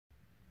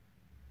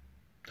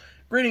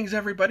Greetings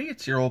everybody,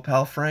 it's your old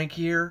pal Frank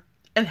here,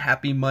 and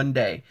happy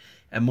Monday.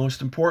 And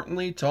most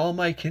importantly, to all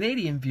my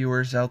Canadian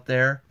viewers out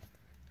there,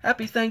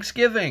 happy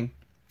Thanksgiving.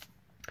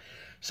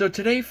 So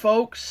today,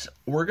 folks,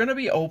 we're going to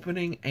be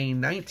opening a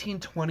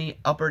 1920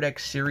 Upper Deck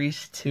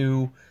Series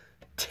 2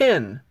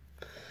 tin.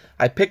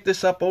 I picked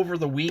this up over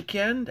the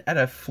weekend at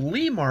a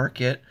flea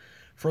market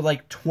for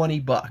like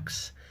 20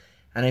 bucks.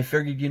 And I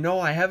figured,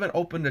 I haven't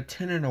opened a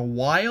tin in a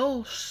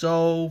while,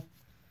 so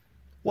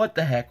what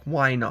the heck,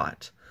 why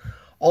not?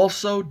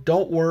 Also,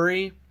 don't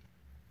worry,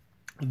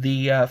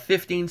 the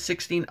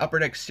 15-16 Upper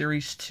Deck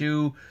Series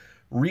 2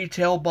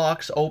 retail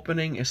box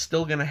opening is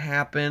still going to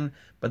happen,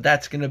 but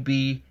that's going to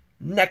be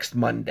next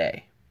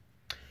Monday.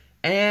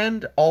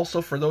 And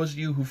also, for those of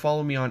you who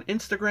follow me on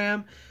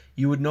Instagram,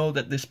 you would know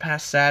that this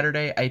past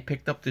Saturday I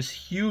picked up this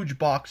huge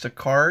box of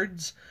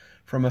cards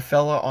from a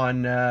fella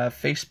on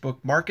Facebook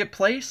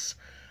Marketplace.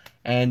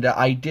 And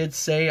I did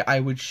say I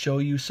would show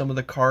you some of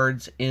the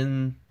cards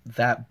in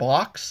that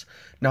box.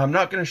 Now, I'm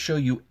not going to show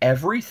you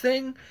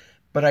everything,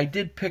 but I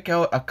did pick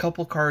out a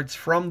couple cards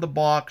from the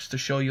box to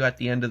show you at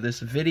the end of this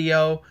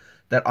video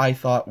that I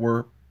thought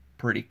were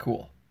pretty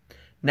cool.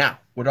 Now,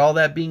 with all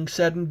that being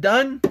said and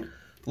done,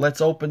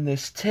 let's open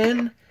this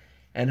tin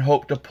and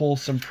hope to pull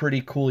some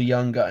pretty cool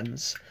young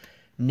guns.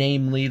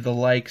 Namely, the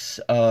likes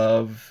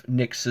of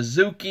Nick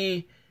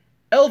Suzuki,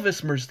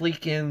 Elvis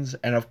Merezlikins,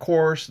 and of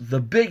course,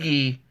 the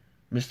biggie,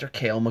 Mr.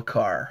 Cale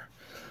Makar.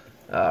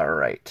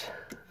 Alright.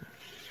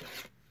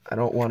 I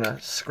don't want to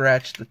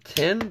scratch the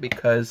tin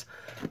because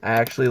I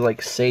actually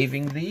like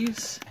saving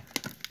these.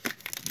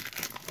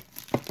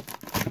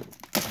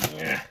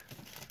 Yeah.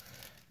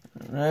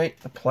 Alright,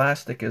 the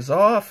plastic is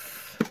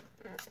off.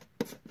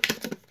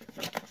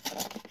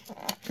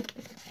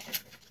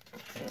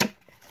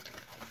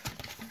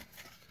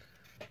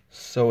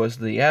 So is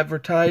the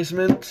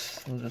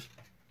advertisement. We'll just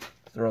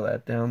throw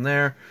that down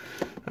there.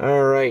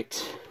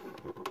 Alright.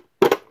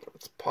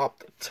 Let's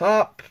pop the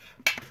top.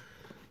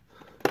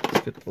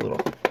 Let's get the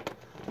little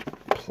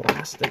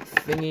plastic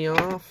thingy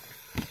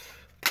off.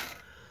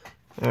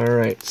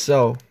 Alright,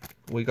 so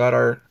we got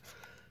our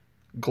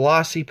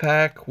glossy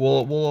pack.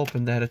 We'll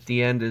open that at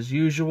the end as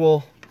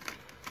usual.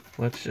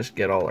 Let's just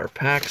get all our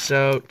packs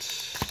out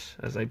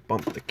as I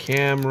bump the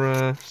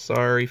camera.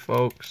 Sorry,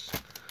 folks.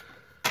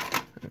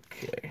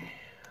 Okay,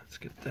 let's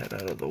get that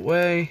out of the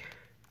way.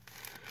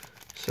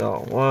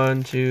 So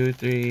 1, 2,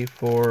 3,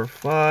 4,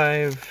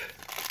 5,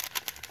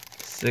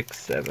 6,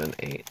 7,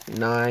 8,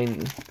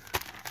 9.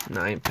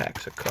 9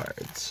 packs of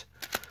cards.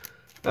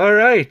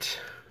 Alright,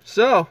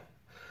 so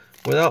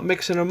without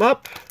mixing them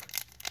up,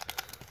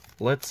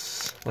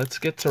 let's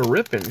get to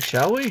ripping,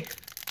 shall we?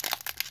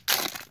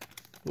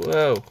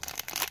 Whoa.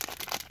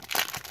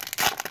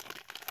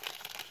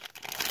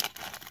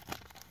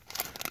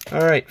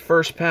 Alright,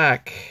 first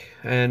pack.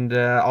 And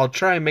I'll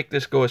try and make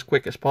this go as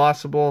quick as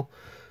possible.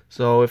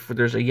 So if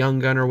there's a young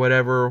gun or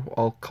whatever,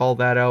 I'll call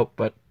that out.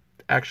 But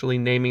actually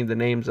naming the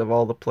names of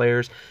all the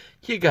players,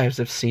 you guys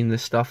have seen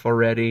this stuff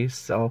already.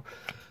 So,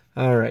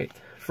 alright.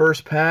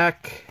 First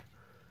pack.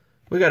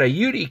 We got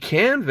a UD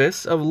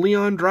canvas of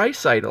Leon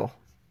Draisaitl.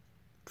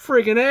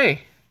 Friggin'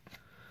 A.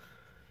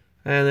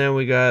 And then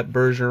we got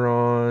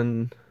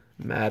Bergeron,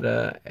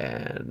 Mata,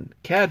 and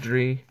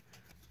Kadri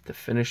to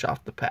finish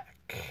off the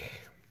pack.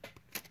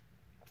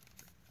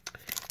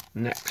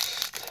 Next.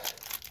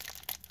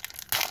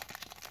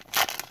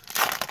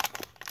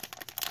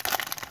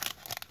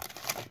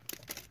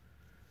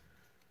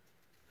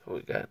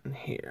 What we got in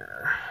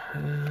here?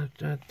 We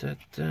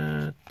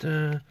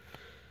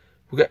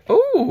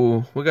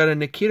got a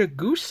Nikita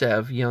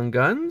Gusev Young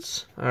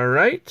Guns. All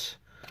right,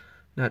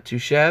 not too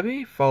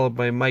shabby. Followed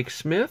by Mike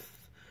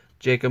Smith,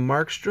 Jacob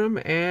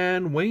Markstrom,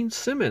 and Wayne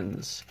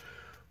Simmons,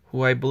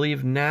 who I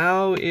believe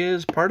now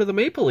is part of the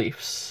Maple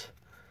Leafs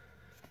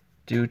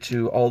due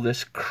to all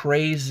this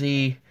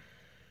craziness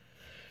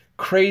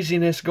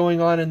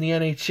going on in the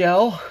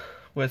NHL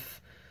with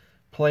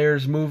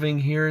players moving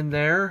here and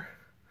there.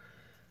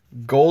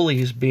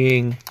 Goalies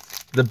being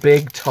the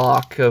big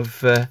talk of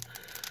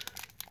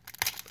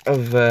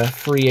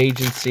free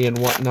agency and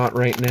whatnot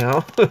right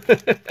now.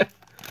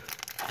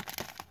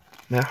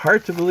 Now,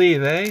 hard to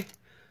believe, eh?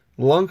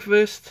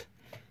 Lundqvist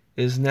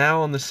is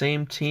now on the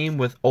same team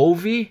with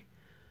Ovi.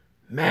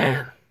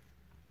 Man,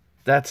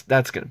 that's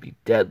going to be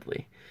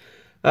deadly.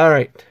 All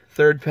right,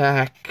 third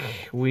pack.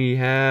 We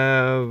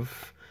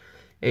have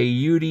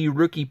a UD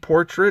rookie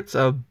portraits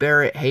of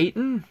Barrett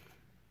Hayton.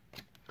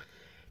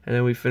 And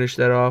then we finish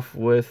that off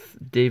with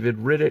David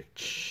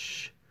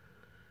Rittich,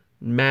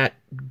 Matt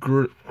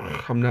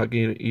I'm not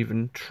going to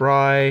even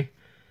try,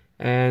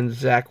 and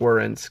Zach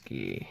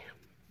Werenski.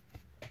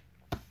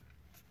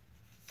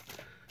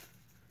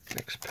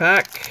 Next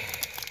pack.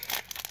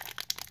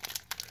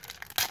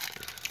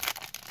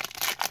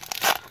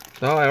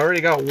 So I already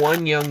got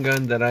one young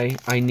gun that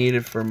I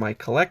needed for my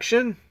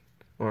collection,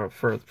 or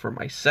for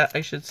my set,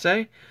 I should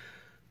say.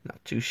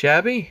 Not too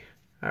shabby.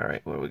 All right,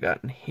 what do we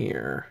got in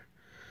here?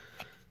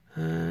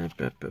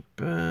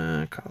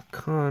 Kyle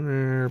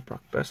Connor,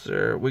 Brock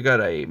Besser. We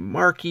got a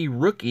marquee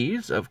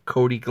rookies of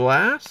Cody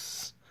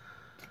Glass,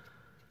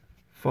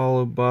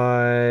 followed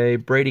by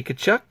Brady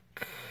Tkachuk,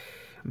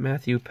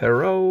 Matthew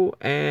Perreault,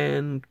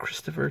 and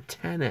Christopher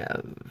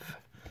Tanev.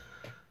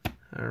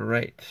 All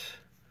right.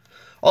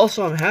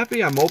 Also, I'm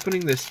happy I'm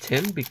opening this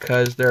tin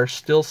because there are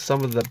still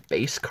some of the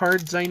base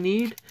cards I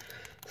need.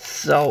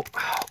 So,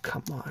 oh,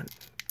 come on.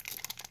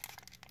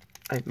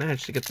 I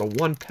managed to get the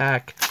one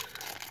pack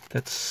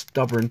that's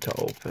stubborn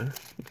to open.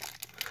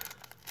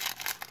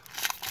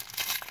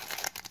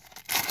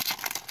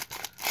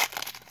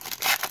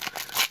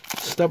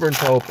 Stubborn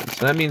to open.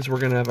 So that means we're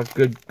going to have a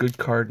good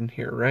card in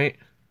here, right?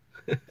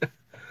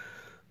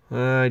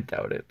 I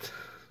doubt it.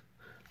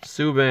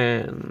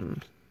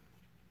 Subban,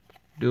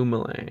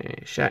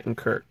 Dumoulin,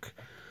 Shattenkirk.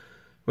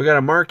 We got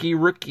a marquee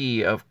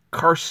rookie of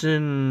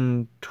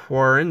Carson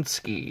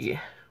Twarynski.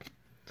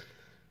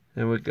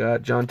 And we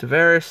got John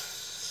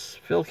Tavares,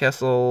 Phil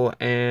Kessel,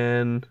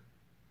 and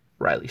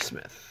Riley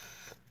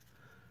Smith.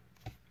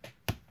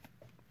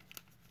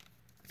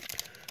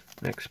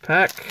 Next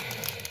pack.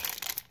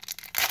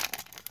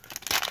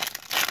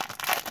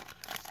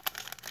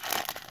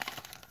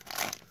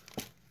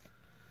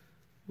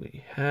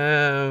 We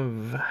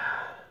have...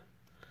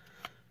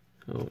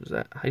 Oh, was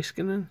that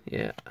Heiskanen?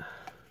 Yeah.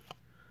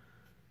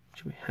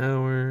 Jimmy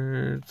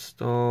Howard,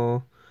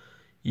 Stahl.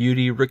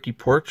 UD Rookie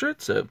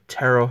Portraits of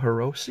Taro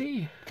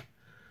Hirose.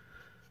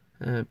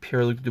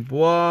 Pierre-Luc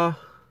Dubois.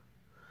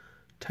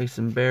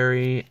 Tyson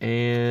Barrie.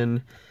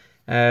 And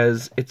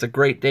as It's a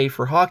Great Day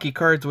for Hockey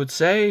Cards would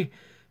say,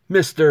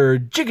 Mr.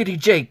 Jiggity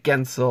Jake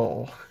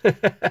Gensel.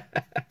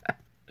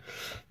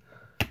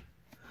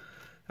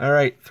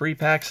 Alright, 3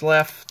 packs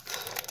left.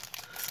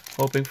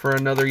 Hoping for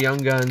another Young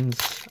Guns.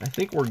 I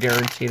think we're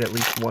guaranteed at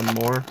least one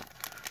more.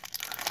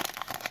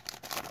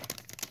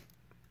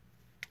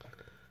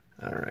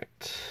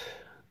 Alright.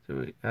 Do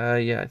we?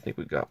 Yeah, I think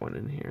we got one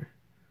in here.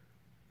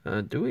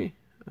 Do we?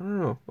 I don't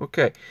know.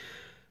 Okay.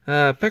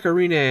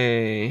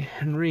 Pecorine,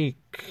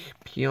 Henrique,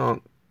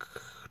 Pionk,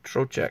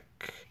 Trocheck.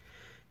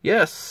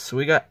 Yes,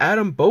 we got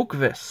Adam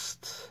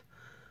Boqvist.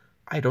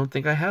 I don't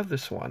think I have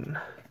this one.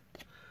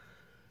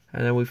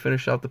 And then we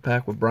finish out the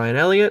pack with Brian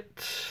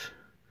Elliott,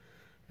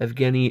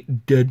 Evgeny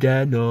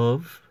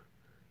Dadonov,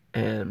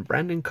 and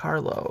Brandon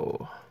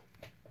Carlo.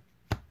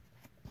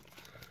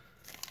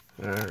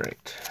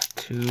 Alright,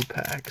 2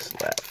 packs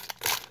left.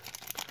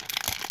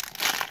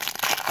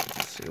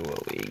 Let's see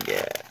what we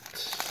get.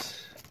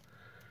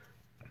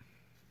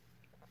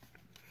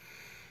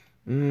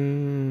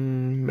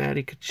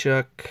 Matty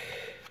Tkachuk,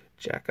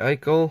 Jack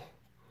Eichel.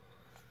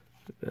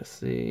 Let's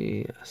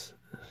see.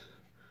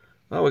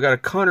 Oh, we got a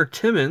Connor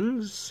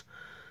Timmins,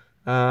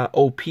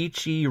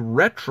 O-Pee-Chee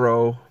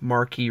Retro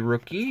Marquee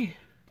Rookie,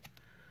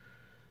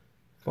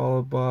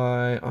 followed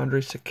by Andrei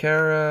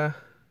Sekera,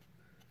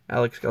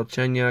 Alex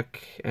Galchenyuk,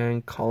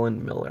 and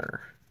Colin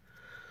Miller.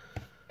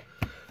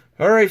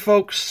 Alright,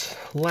 folks.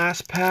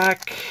 Last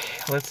pack.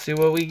 Let's see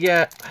what we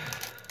get.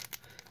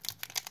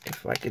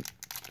 If I could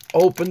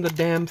open the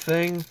damn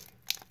thing.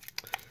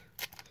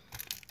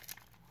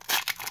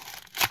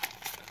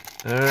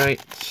 Alright.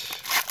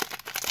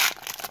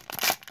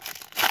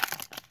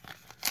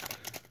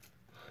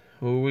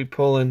 Who are we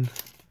pulling?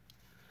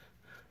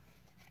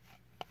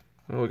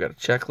 Oh, we got a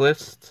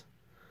checklist.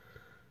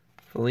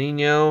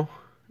 Foligno.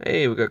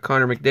 Hey, we got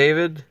Connor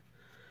McDavid,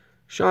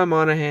 Sean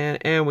Monahan,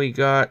 and we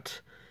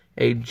got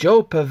a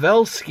Joe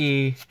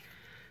Pavelski.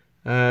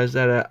 Is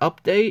that an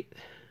update?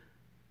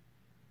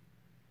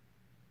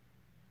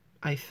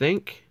 I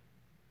think.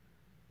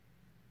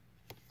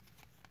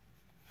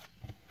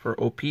 For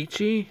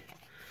O-Pee-Chee.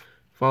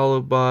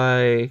 Followed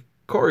by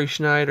Corey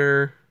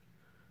Schneider,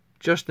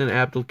 Justin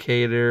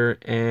Abdelkader,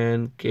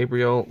 and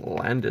Gabriel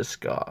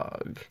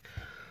Landeskog.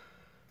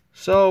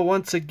 So,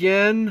 once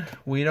again,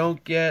 we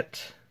don't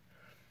get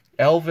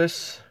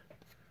Elvis,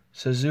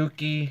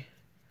 Suzuki,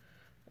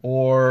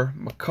 or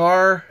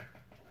Makar,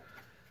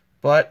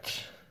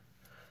 but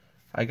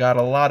I got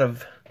a lot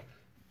of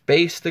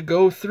base to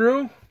go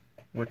through,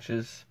 which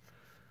is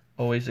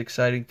always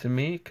exciting to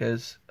me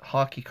because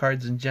hockey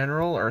cards in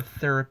general are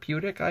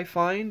therapeutic, I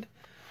find.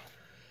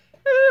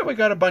 And we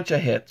got a bunch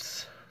of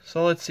hits,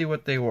 so let's see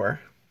what they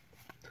were.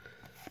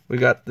 We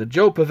got the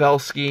Joe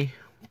Pavelski,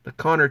 the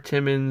Connor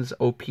Timmins,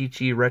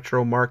 O-Pee-Chee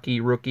Retro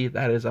Marquee Rookie,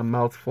 that is a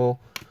mouthful.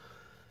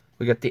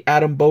 We got the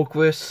Adam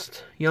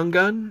Boqvist Young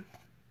Gun,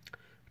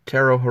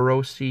 Taro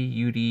Hirose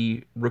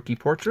UD Rookie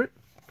Portrait,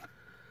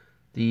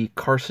 the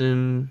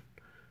Carson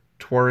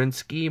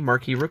Twarynski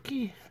Marquee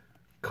Rookie,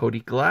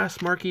 Cody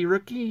Glass Marquee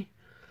Rookie,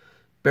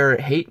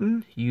 Barrett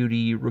Hayton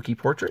UD Rookie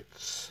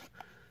Portraits,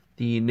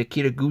 the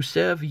Nikita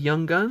Gusev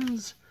Young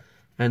Guns,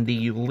 and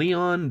the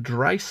Leon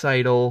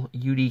Draisaitl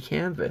UD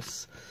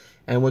Canvas.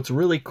 And what's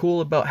really cool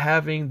about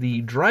having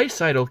the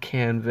Draisaitl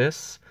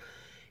Canvas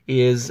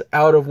is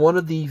out of one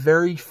of the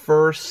very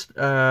first,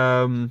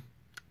 I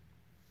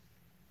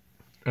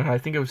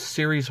think it was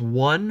Series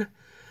 1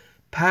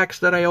 packs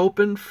that I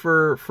opened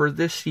for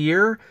this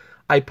year,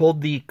 I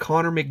pulled the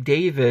Connor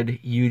McDavid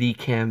UD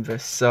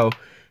canvas. So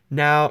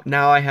now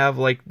I have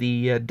like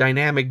the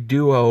dynamic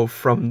duo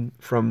from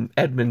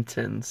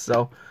Edmonton.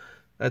 So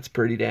that's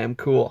pretty damn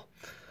cool.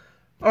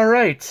 All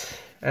right,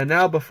 and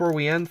now before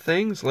we end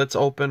things, let's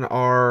open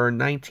our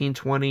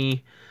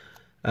 1920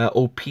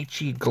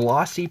 O-Pee-Chee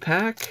Glossy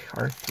pack,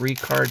 our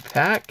 3-card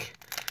pack,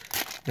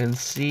 and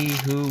see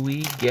who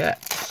we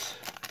get.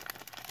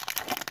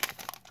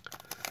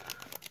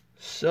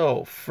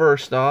 So,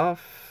 first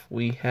off,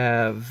 we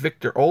have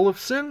Victor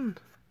Olofsson,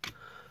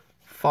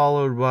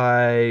 followed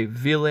by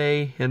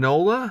Ville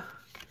Heinola,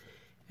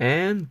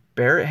 and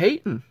Barrett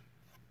Hayton.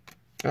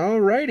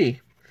 Alrighty.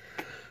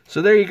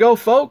 So there you go,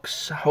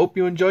 folks. Hope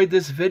you enjoyed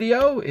this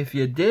video. If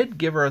you did,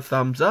 give her a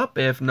thumbs up.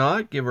 If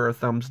not, give her a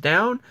thumbs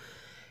down.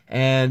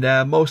 And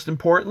most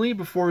importantly,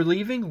 before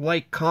leaving,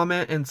 like,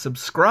 comment, and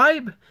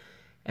subscribe.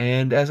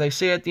 And as I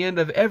say at the end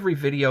of every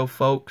video,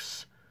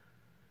 folks,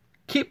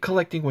 keep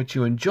collecting what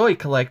you enjoy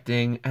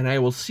collecting, and I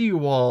will see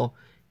you all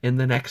in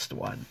the next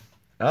one.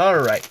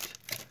 Alright.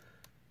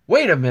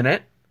 Wait a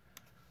minute.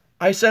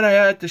 I said I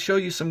had to show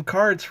you some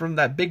cards from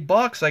that big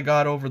box I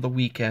got over the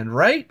weekend,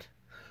 right?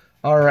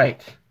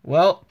 Alright.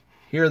 Well,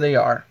 here they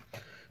are.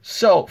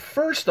 So,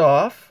 first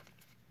off,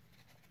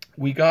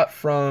 we got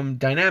from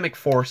Dynamic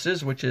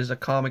Forces, which is a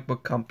comic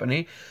book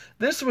company.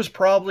 This was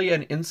probably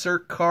an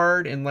insert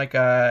card in like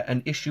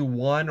an issue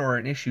 1 or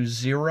an issue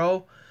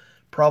 0.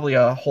 Probably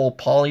a whole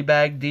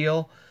polybag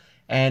deal.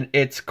 And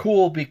it's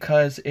cool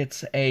because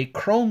it's a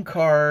chrome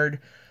card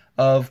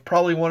of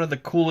probably one of the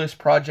coolest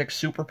Project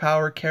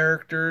Superpower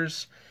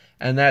characters.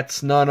 And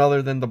that's none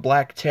other than the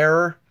Black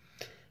Terror.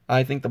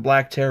 I think the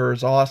Black Terror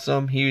is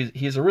awesome.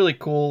 He's a really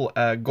cool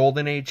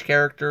Golden Age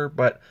character,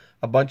 but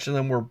a bunch of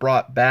them were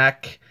brought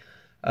back,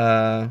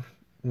 what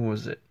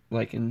was it,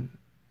 like in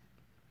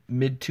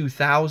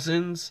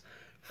mid-2000s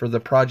for the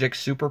Project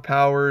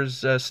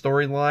Superpowers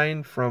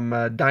storyline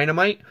from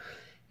Dynamite.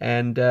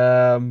 And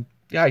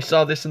yeah, I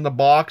saw this in the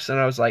box, and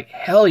I was like,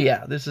 hell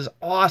yeah, this is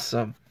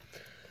awesome.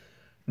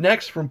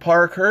 Next, from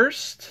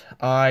Parkhurst,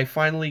 I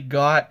finally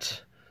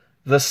got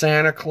the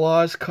Santa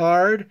Claus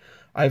card.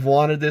 I've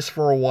wanted this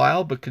for a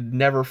while, but could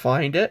never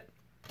find it.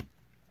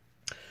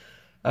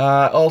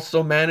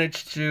 Also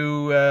managed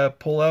to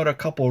pull out a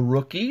couple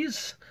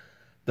rookies.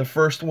 The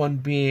first one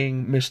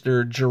being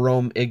Mr.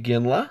 Jerome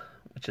Iginla,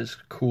 which is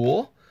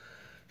cool.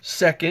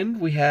 Second,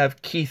 we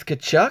have Keith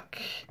Tkachuk.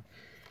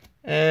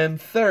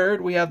 And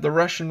third, we have the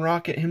Russian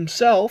Rocket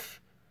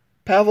himself,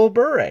 Pavel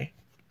Bure.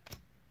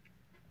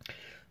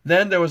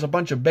 Then there was a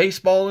bunch of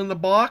baseball in the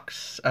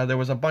box. There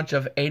was a bunch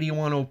of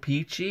 81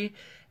 O-Pee-Chee,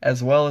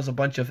 as well as a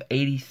bunch of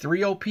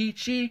 83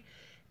 O-Pee-Chee.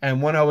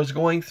 And when I was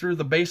going through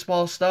the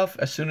baseball stuff,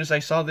 as soon as I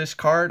saw this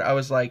card, I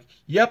was like,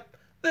 yep,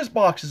 this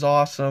box is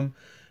awesome.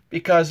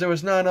 Because there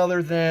was none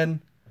other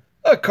than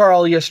a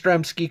Carl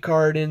Yastrzemski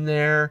card in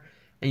there.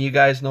 And you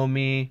guys know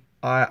me,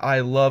 I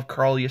love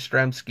Carl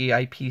Yastrzemski.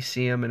 I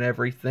PC him and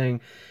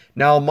everything.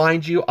 Now,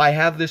 mind you, I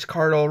have this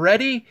card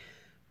already.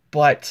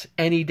 But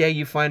any day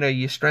you find a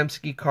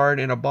Yastrzemski card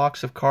in a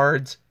box of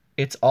cards,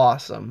 it's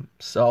awesome.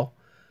 So,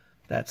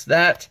 that's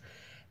that.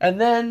 And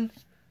then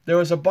there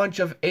was a bunch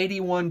of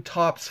 81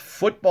 Topps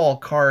football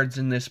cards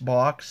in this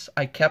box.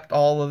 I kept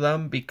all of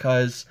them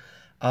because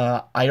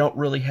I don't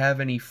really have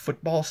any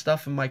football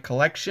stuff in my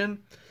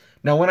collection.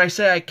 Now, when I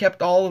say I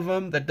kept all of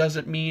them, that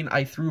doesn't mean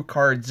I threw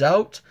cards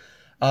out.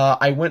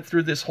 I went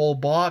through this whole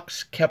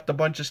box, kept a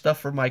bunch of stuff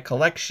for my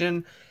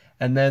collection,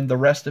 and then the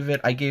rest of it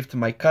I gave to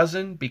my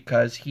cousin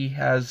because he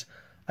has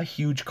a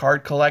huge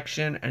card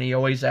collection, and he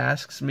always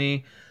asks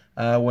me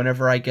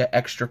whenever I get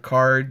extra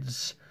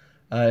cards,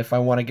 if I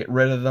want to get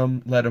rid of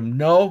them, let him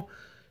know.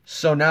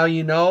 So now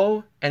you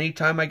know,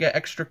 anytime I get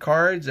extra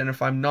cards, and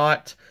if I'm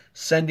not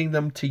sending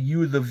them to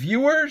you, the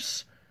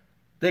viewers,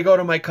 they go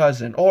to my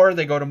cousin, or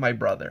they go to my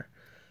brother.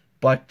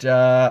 But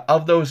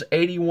of those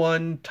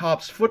 81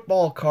 Topps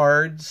football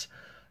cards,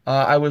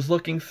 I was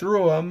looking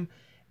through them,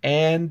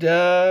 and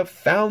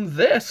found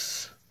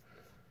this.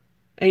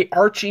 A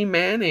Archie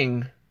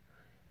Manning.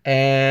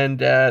 And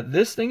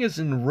this thing is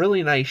in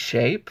really nice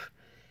shape.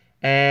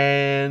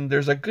 And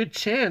there's a good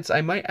chance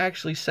I might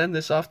actually send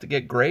this off to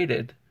get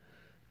graded.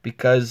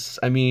 Because,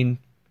 I mean,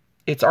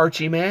 it's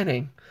Archie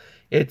Manning.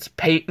 It's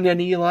Peyton and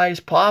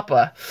Eli's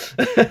papa.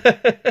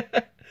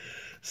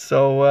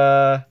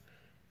 So,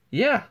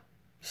 yeah.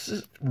 This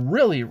is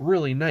really,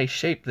 really nice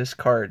shape, this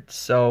card.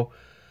 So,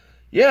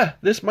 yeah,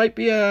 this might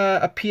be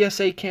a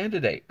PSA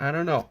candidate. I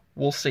don't know.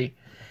 We'll see.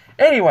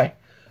 Anyway,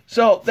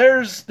 so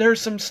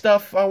there's some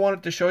stuff I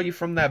wanted to show you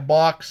from that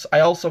box. I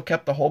also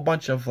kept a whole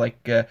bunch of,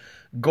 like,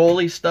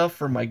 goalie stuff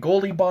for my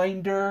goalie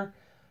binder.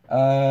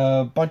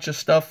 A bunch of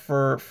stuff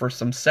for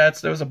some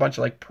sets. There was a bunch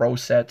of like pro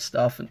set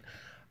stuff, and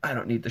I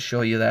don't need to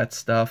show you that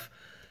stuff.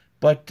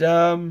 But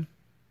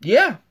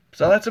yeah,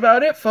 so that's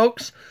about it,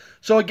 folks.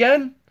 So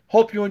again,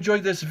 hope you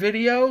enjoyed this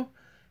video.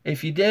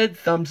 If you did,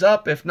 thumbs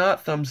up. If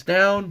not, thumbs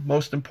down.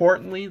 Most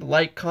importantly,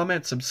 like,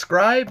 comment,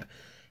 subscribe.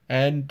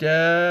 And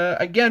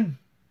again,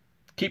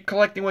 keep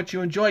collecting what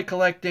you enjoy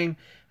collecting,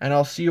 and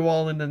I'll see you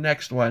all in the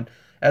next one.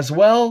 as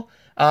well.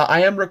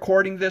 I am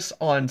recording this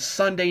on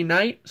Sunday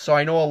night, so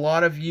I know a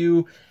lot of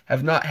you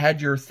have not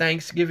had your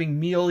Thanksgiving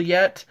meal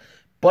yet,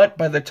 but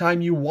by the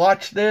time you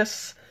watch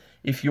this,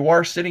 if you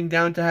are sitting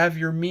down to have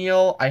your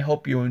meal, I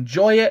hope you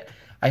enjoy it.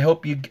 I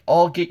hope you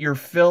all get your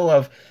fill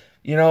of,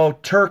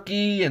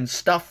 turkey and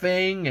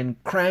stuffing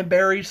and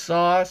cranberry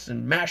sauce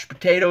and mashed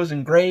potatoes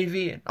and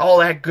gravy and all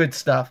that good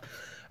stuff.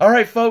 All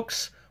right,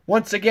 folks,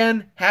 once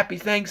again, happy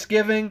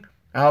Thanksgiving.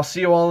 I'll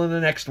see you all in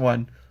the next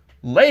one.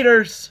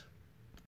 Laters!